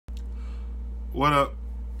What up?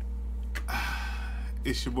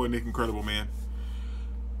 It's your boy Nick Incredible, man.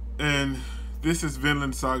 And this is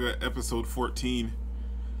Vinland Saga episode 14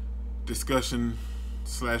 discussion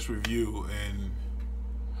 / review. And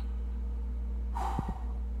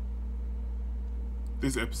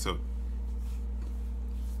this episode,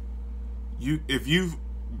 if you've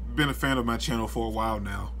been a fan of my channel for a while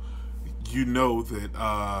now, you know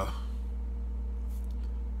that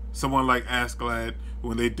someone like Askeladd,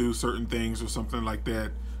 when they do certain things or something like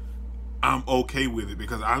that, I'm okay with it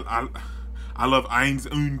because I love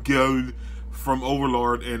Eins und Gold from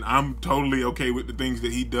Overlord, and I'm totally okay with the things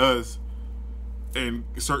that he does and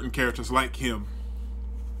certain characters like him.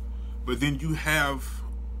 But then you have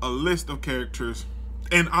a list of characters,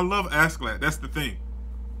 and I love Askeladd. That's the thing.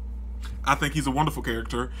 I think he's a wonderful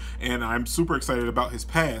character, and I'm super excited about his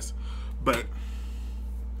past. But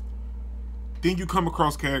then you come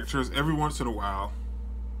across characters every once in a while,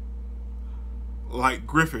 like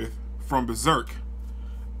Griffith from Berserk,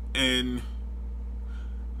 and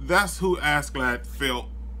that's who Askeladd felt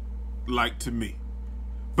like to me.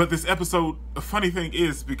 But this episode, the funny thing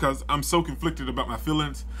is, because I'm so conflicted about my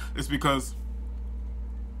feelings, it's because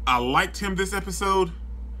I liked him this episode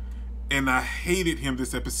and I hated him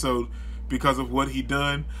this episode because of what he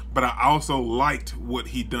done, but I also liked what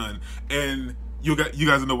he done. And you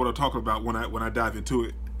guys know what I'm talking about when I dive into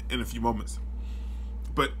it in a few moments.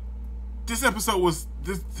 But this episode was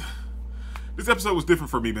different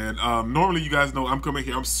for me, man. Normally, you guys know I'm coming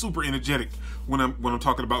here, I'm super energetic when I'm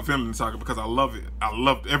talking about Vinland Saga because I love it. I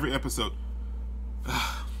loved every episode.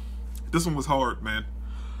 This one was hard, man.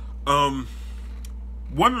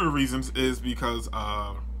 One of the reasons is because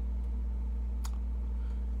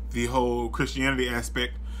the whole Christianity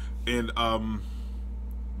aspect, and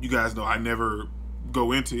you guys know I never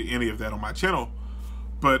go into any of that on my channel,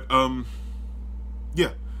 but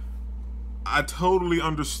yeah, I totally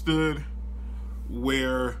understood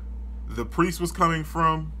where the priest was coming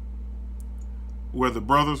from, where the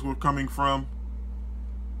brothers were coming from,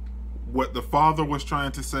 what the father was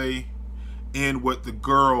trying to say, and what the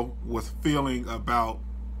girl was feeling about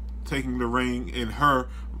taking the ring in her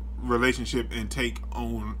relationship and take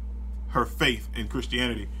on her faith in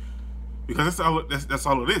Christianity, because that's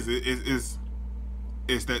all it is.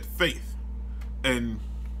 It's that faith, and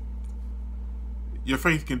your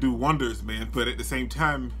faith can do wonders, man. But at the same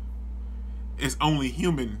time, it's only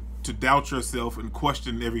human to doubt yourself and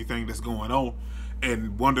question everything that's going on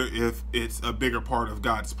and wonder if it's a bigger part of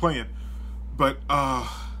God's plan. But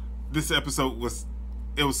this episode was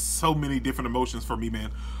so many different emotions for me,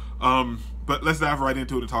 man. But let's dive right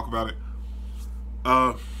into it and talk about it.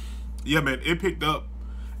 Yeah, man, it picked up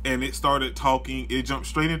and it started talking. It jumped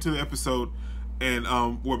straight into the episode, and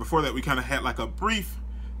well, before that we kind of had like a brief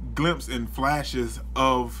glimpse and flashes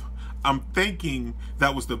of, I'm thinking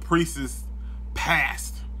that was the priest's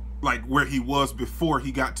past, like where he was before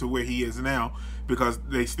he got to where he is now, because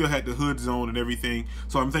they still had the hood zone and everything.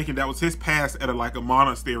 So I'm thinking that was his past at like a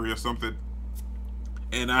monastery or something,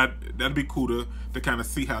 and that'd be cool to kind of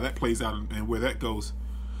see how that plays out and where that goes.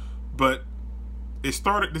 But it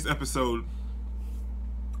started this episode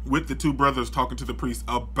with the two brothers talking to the priest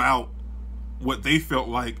about what they felt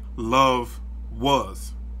like love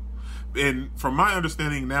was. And from my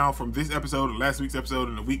understanding now, from this episode and last week's episode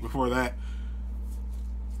and the week before that,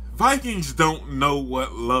 Vikings don't know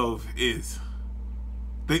what love is.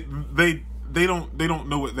 They don't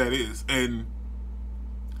know what that is. And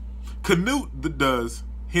Canute does.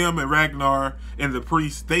 Him and Ragnar and the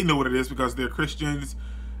priest, they know what it is because they're Christians.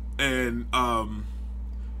 And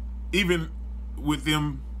even with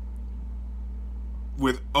them,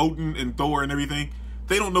 with Odin and Thor and everything,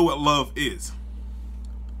 they don't know what love is.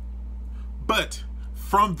 But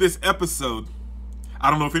from this episode, I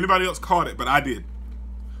don't know if anybody else caught it, but I did.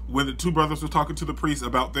 When the two brothers were talking to the priest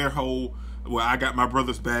about their whole, well, I got my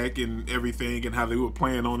brothers back and everything, and how they were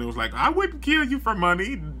playing on it, was like, I wouldn't kill you for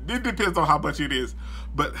money. It depends on how much it is.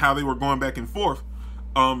 But how they were going back and forth.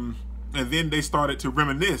 And then they started to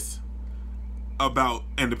reminisce about,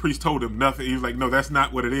 and the priest told him nothing. He was like, no, that's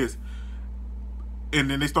not what it is. And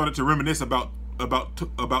then they started to reminisce about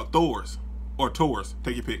Thor's, or Tor's,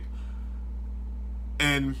 take your pick.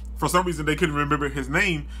 And for some reason they couldn't remember his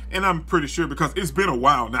name, and I'm pretty sure because it's been a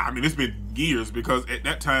while now. I mean, it's been years, because at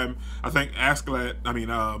that time I think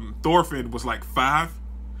Thorfinn was like 5,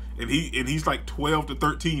 and he's like 12 to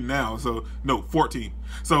 13 now. So no, 14.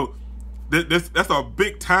 So that's a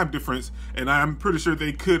big time difference, and I'm pretty sure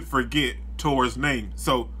they could forget Thor's name.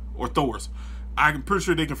 So, or Thor's. I'm pretty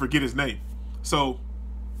sure they can forget his name. So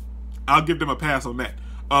I'll give them a pass on that.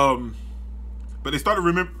 But they started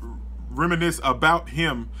reminisce about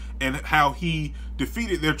him and how he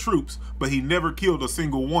defeated their troops, but he never killed a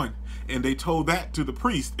single one. And they told that to the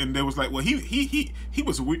priest, and they was like, well, he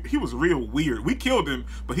was real weird. We killed him,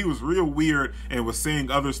 but he was real weird and was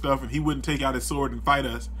saying other stuff, and he wouldn't take out his sword and fight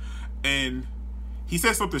us. And he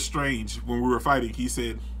said something strange when we were fighting. He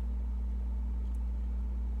said,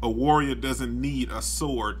 a warrior doesn't need a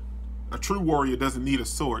sword. A true warrior doesn't need a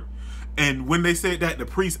sword. And when they said that, the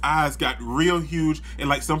priest's eyes got real huge, and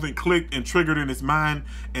like something clicked and triggered in his mind,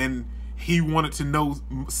 and he wanted to know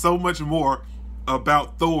so much more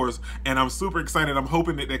about Thor's. And I'm super excited. I'm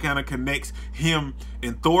hoping that kind of connects him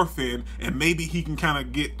and Thorfinn, and maybe he can kind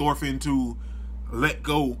of get Thorfinn to let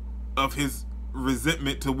go of his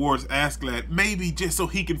resentment towards Askeladd, maybe just so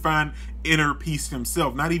he can find inner peace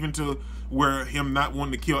himself, not even to where him not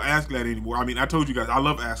wanting to kill Askeladd anymore. I mean, I told you guys I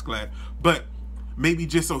love Askeladd, but maybe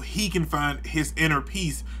just so he can find his inner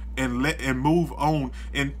peace and move on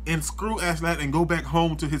and screw Askeladd and go back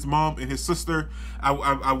home to his mom and his sister.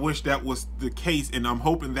 I wish that was the case, and I'm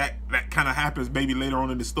hoping that kind of happens maybe later on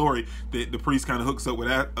in the story, that the priest kind of hooks up with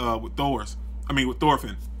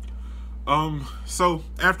Thorfinn. So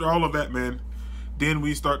after all of that, man, then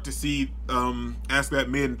we start to see Askeladd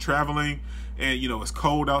men traveling, and you know, it's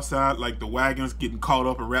cold outside, like the wagons getting caught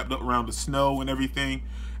up and wrapped up around the snow and everything.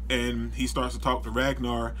 And he starts to talk to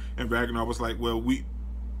Ragnar, and Ragnar was like, well,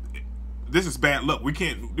 this is bad luck.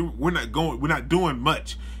 We're not doing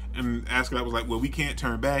much. And Askeladd was like, well, we can't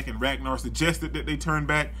turn back. And Ragnar suggested that they turn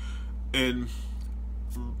back, and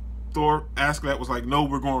Askeladd was like, no,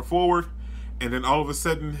 we're going forward. And then all of a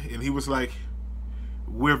sudden, and he was like,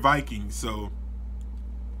 we're Vikings, so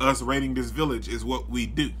us raiding this village is what we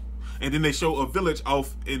do. And then they show a village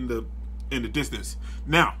off in the distance.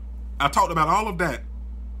 Now, I talked about all of that,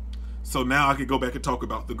 so now I can go back and talk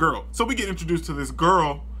about the girl. So we get introduced to this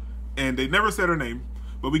girl, and they never said her name,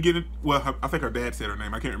 but we get it. Well, I think her dad said her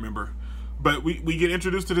name. I can't remember. But we get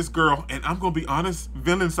introduced to this girl, and I'm going to be honest,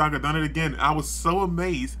 Vinland Saga done it again. I was so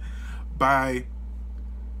amazed by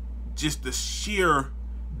just the sheer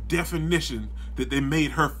definition that they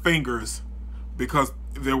made her fingers, because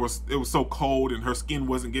it was so cold and her skin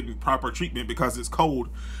wasn't getting proper treatment because it's cold.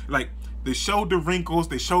 Like, they showed the wrinkles,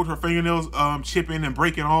 they showed her fingernails chipping and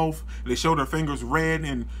breaking off, they showed her fingers red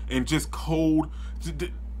and just cold.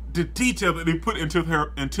 The detail that they put into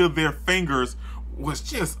their fingers was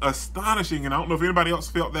just astonishing, and I don't know if anybody else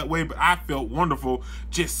felt that way, but I felt wonderful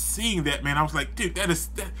just seeing that, man. I was like, dude,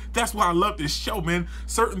 that's why I love this show, man.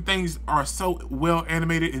 Certain things are so well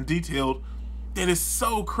animated and detailed that is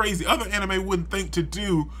so crazy. Other anime wouldn't think to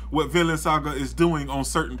do what Vinland Saga is doing on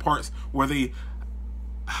certain parts, where they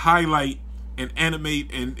highlight and animate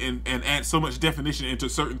and add so much definition into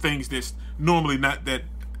certain things that's normally not that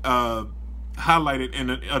highlighted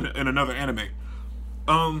in another anime.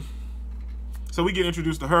 So we get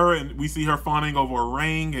introduced to her, and we see her fawning over a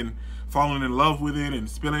ring and falling in love with it, and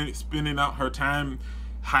spending out her time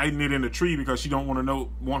hiding it in a tree because she don't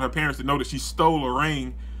want her parents to know that she stole a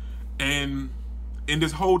ring. And in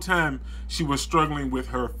this whole time, she was struggling with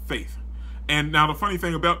her faith. And now the funny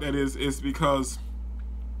thing about that is because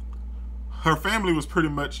her family was pretty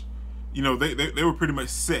much, you know, they were pretty much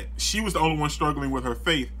set. She was the only one struggling with her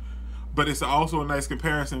faith. But it's also a nice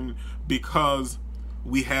comparison because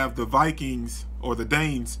we have the Vikings, or the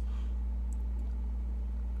Danes,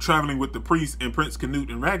 traveling with the priest and Prince Canute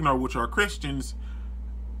and Ragnar, which are Christians,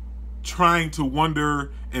 trying to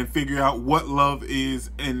wonder and figure out what love is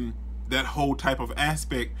and that whole type of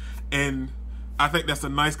aspect. And I think that's a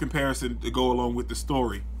nice comparison to go along with the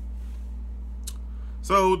story.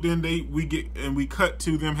 So then we cut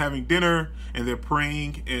to them having dinner, and they're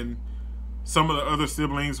praying, and some of the other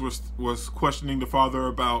siblings was questioning the father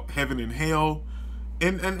about heaven and hell,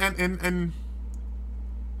 and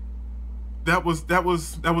that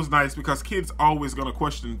was nice, because kids always gonna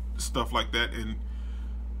question stuff like that, and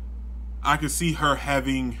I could see her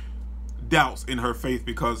having doubts in her faith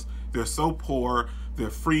because they're so poor, they're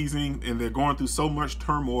freezing, and they're going through so much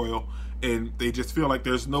turmoil, and they just feel like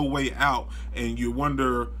there's no way out, and you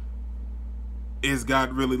wonder, is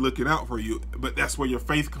God really looking out for you? But that's where your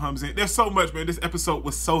faith comes in. There's so much, man. This episode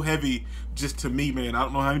was so heavy just to me, man. I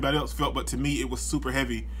don't know how anybody else felt, but to me, it was super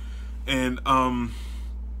heavy. And,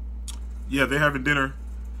 yeah, they're having dinner.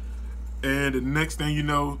 And the next thing you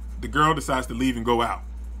know, the girl decides to leave and go out.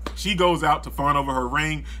 She goes out to fawn over her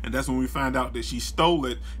ring, and that's when we find out that she stole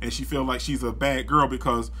it, and she feels like she's a bad girl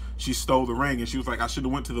because she stole the ring. And she was like, I should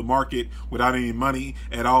have went to the market without any money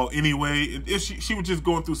at all anyway. And she was just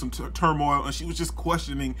going through some turmoil, and she was just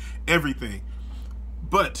questioning everything.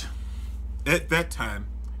 But at that time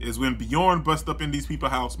is when Bjorn busts up in these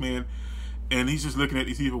people's house, man, And he's just looking at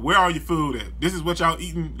these people. Where are your food at? This is what y'all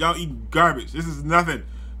eating. Y'all eating garbage. This is nothing.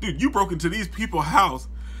 Dude, you broke into these people's house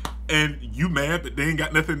and you mad that they ain't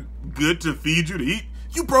got nothing good to feed you to eat?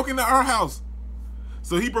 You broke into our house.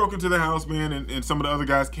 So he broke into the house, man, and some of the other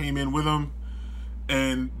guys came in with him.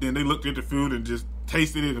 And then they looked at the food and just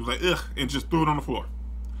tasted it and was like, ugh, and just threw it on the floor.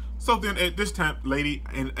 So then at this time, lady,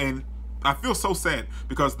 and I feel so sad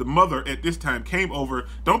because the mother at this time came over.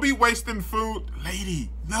 Don't be wasting food.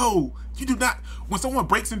 Lady, no, you do not. When someone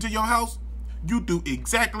breaks into your house, you do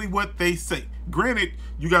exactly what they say. Granted,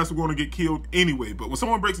 you guys are going to get killed anyway, but when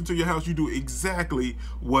someone breaks into your house, you do exactly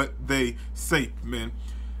what they say, man.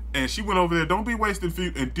 And she went over there, don't be wasting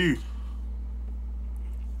food. And dude,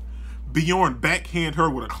 Bjorn backhand her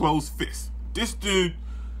with a closed fist. This dude,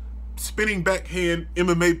 spinning backhand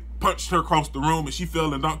MMA, punched her across the room and she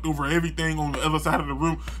fell and knocked over everything on the other side of the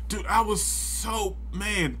room. Dude, I was so,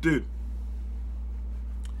 man, dude.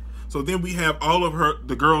 So then we have all of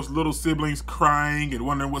the girl's little siblings crying and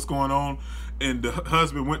wondering what's going on. And the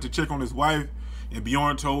husband went to check on his wife and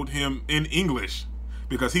Bjorn told him in English,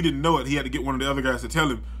 because he didn't know it, he had to get one of the other guys to tell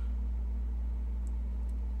him,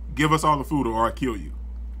 give us all the food or I'll kill you.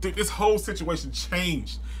 Dude, this whole situation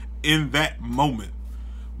changed in that moment.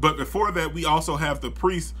 But before that, we also have the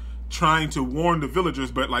priest trying to warn the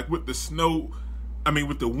villagers, but like with the snow, I mean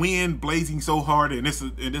with the wind blazing so hard, and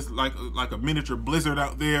this like a miniature blizzard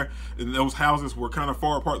out there, and those houses were kind of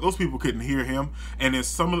far apart, those people couldn't hear him. And then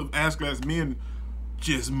some of Askeladd's men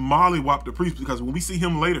just mollywopped the priest, because when we see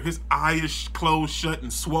him later, his eye is closed shut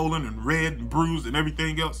and swollen and red and bruised and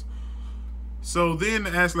everything else. So then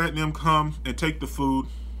Askeladd and them come and take the food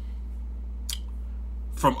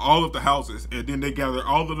from all of the houses, and then they gather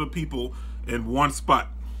all of the people in one spot.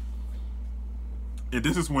 And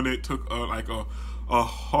this is when it took like a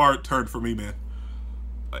hard turn for me, man.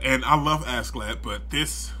 And I love Askeladd, but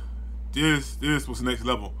this was next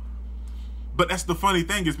level. But that's the funny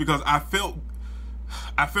thing, is because I felt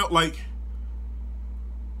like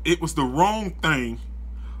it was the wrong thing,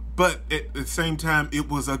 but at the same time it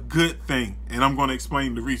was a good thing, and I'm going to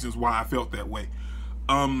explain the reasons why I felt that way.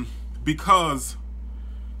 Because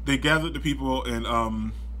they gathered the people,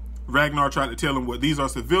 and Ragnar tried to tell him, well, these are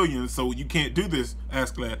civilians, so you can't do this,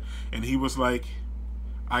 Askeladd. And he was like,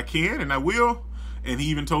 I can and I will. And he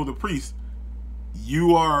even told the priest,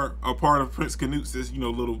 you are a part of Prince Canute's,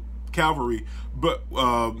 little cavalry, but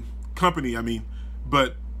company, I mean.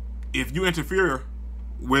 But if you interfere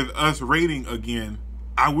with us raiding again,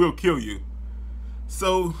 I will kill you.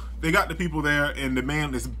 So they got the people there, and the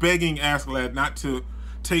man is begging Askeladd not to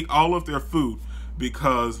take all of their food,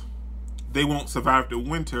 because they won't survive the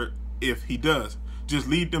winter if he does. Just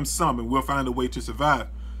leave them some and we'll find a way to survive.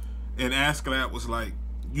 And Askeladd was like,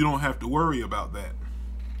 you don't have to worry about that.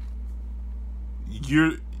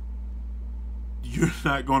 You're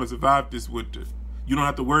not going to survive this winter. You don't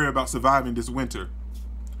have to worry about surviving this winter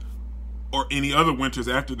or any other winters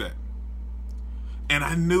after that. And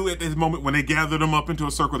I knew at this moment, when they gathered them up into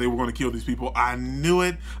a circle, they were going to kill these people. I knew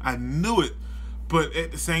it. I knew it. But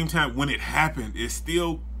at the same time, when it happened, it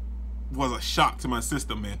still was a shock to my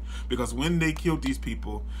system, man. Because when they killed these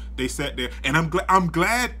people, they sat there, and I'm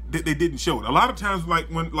glad that they didn't show it. A lot of times, like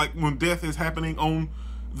when death is happening on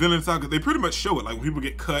Vinland Saga, they pretty much show it. Like when people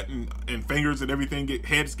get cut and fingers and everything,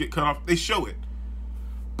 heads get cut off, they show it.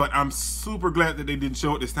 But I'm super glad that they didn't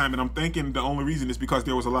show it this time, and I'm thinking the only reason is because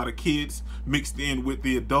there was a lot of kids mixed in with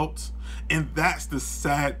the adults, and that's the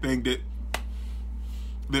sad thing that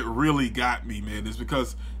really got me, man, is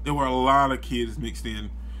because there were a lot of kids mixed in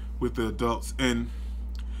with the adults. And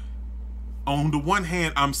on the one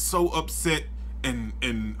hand, I'm so upset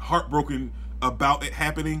and heartbroken about it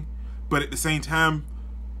happening, but at the same time,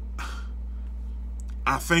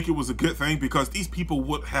 I think it was a good thing, because these people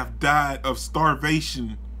would have died of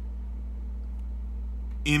starvation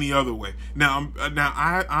any other way. Now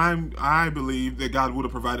I believe that God would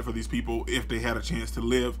have provided for these people if they had a chance to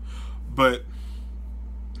live, but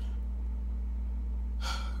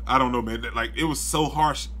I don't know, man. Like, it was so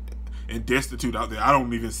harsh and destitute out there. I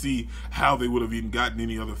don't even see how they would have even gotten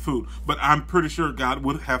any other food. But I'm pretty sure God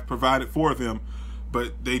would have provided for them,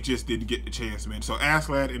 but they just didn't get the chance, man. So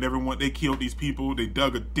Askeladd and everyone, they killed these people. They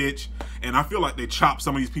dug a ditch, and I feel like they chopped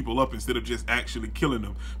some of these people up instead of just actually killing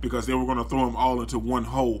them, because they were going to throw them all into one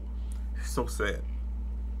hole. It's so sad.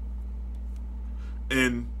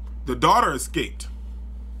 And the daughter escaped,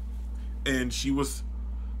 and she was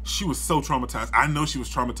so traumatized. I know she was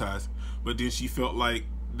traumatized, but then she felt like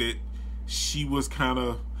that she was kind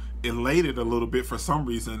of elated a little bit for some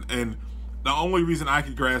reason. And the only reason I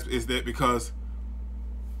could grasp is that because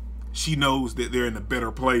she knows that they're in a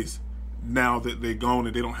better place now that they're gone,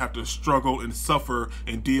 and they don't have to struggle and suffer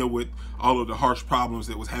and deal with all of the harsh problems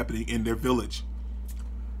that was happening in their village.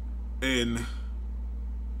 And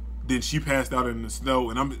then she passed out in the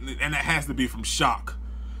snow, and that has to be from shock.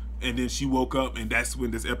 And then she woke up, and that's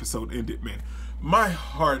when this episode ended, man. My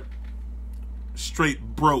heart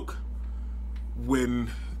straight broke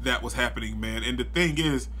when that was happening, man. And the thing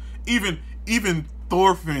is, even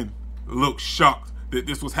Thorfinn looked shocked that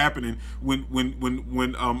this was happening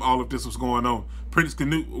when all of this was going on. Prince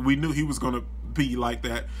Canute, we knew he was gonna be like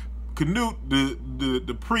that. Canute,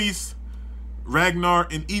 the priest, Ragnar,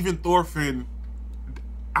 and even Thorfinn,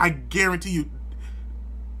 I guarantee you,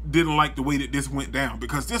 didn't like the way that this went down,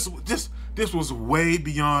 because this was way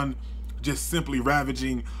beyond just simply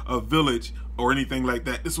ravaging a village or anything like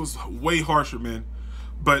that. This was way harsher, man.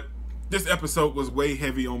 But this episode was way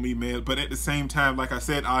heavy on me, man. But at the same time, like I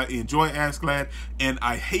said, I enjoy Askeladd, and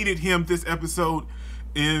I hated him this episode,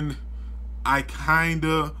 and I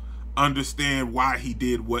kinda understand why he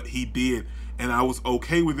did what he did, and I was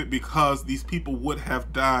okay with it, because these people would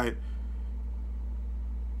have died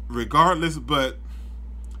regardless, but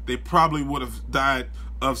they probably would have died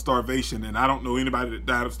of starvation. And I don't know anybody that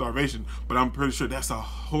died of starvation, but I'm pretty sure that's a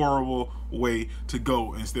horrible way to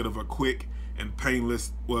go, instead of a quick and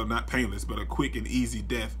painless, well, not painless, but a quick and easy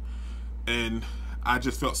death. And I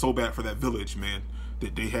just felt so bad for that village, man,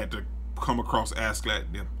 that they had to come across Askeladd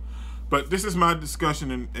and them. But this is my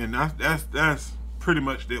discussion, and that's pretty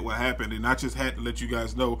much what happened. And I just had to let you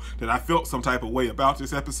guys know that I felt some type of way about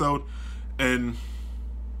this episode,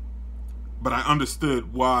 but I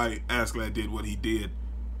understood why Askeladd did what he did,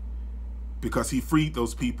 because he freed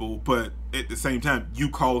those people, but at the same time, you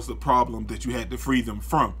caused the problem that you had to free them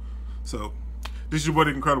from. So this is your boy,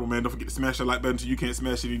 Incredible, man. Don't forget to smash that like button so you can't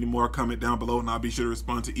smash it anymore. Comment down below, and I'll be sure to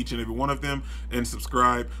respond to each and every one of them, and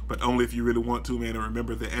subscribe, but only if you really want to, man. And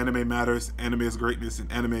remember that anime matters, anime is greatness,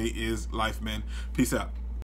 and anime is life, man. Peace out.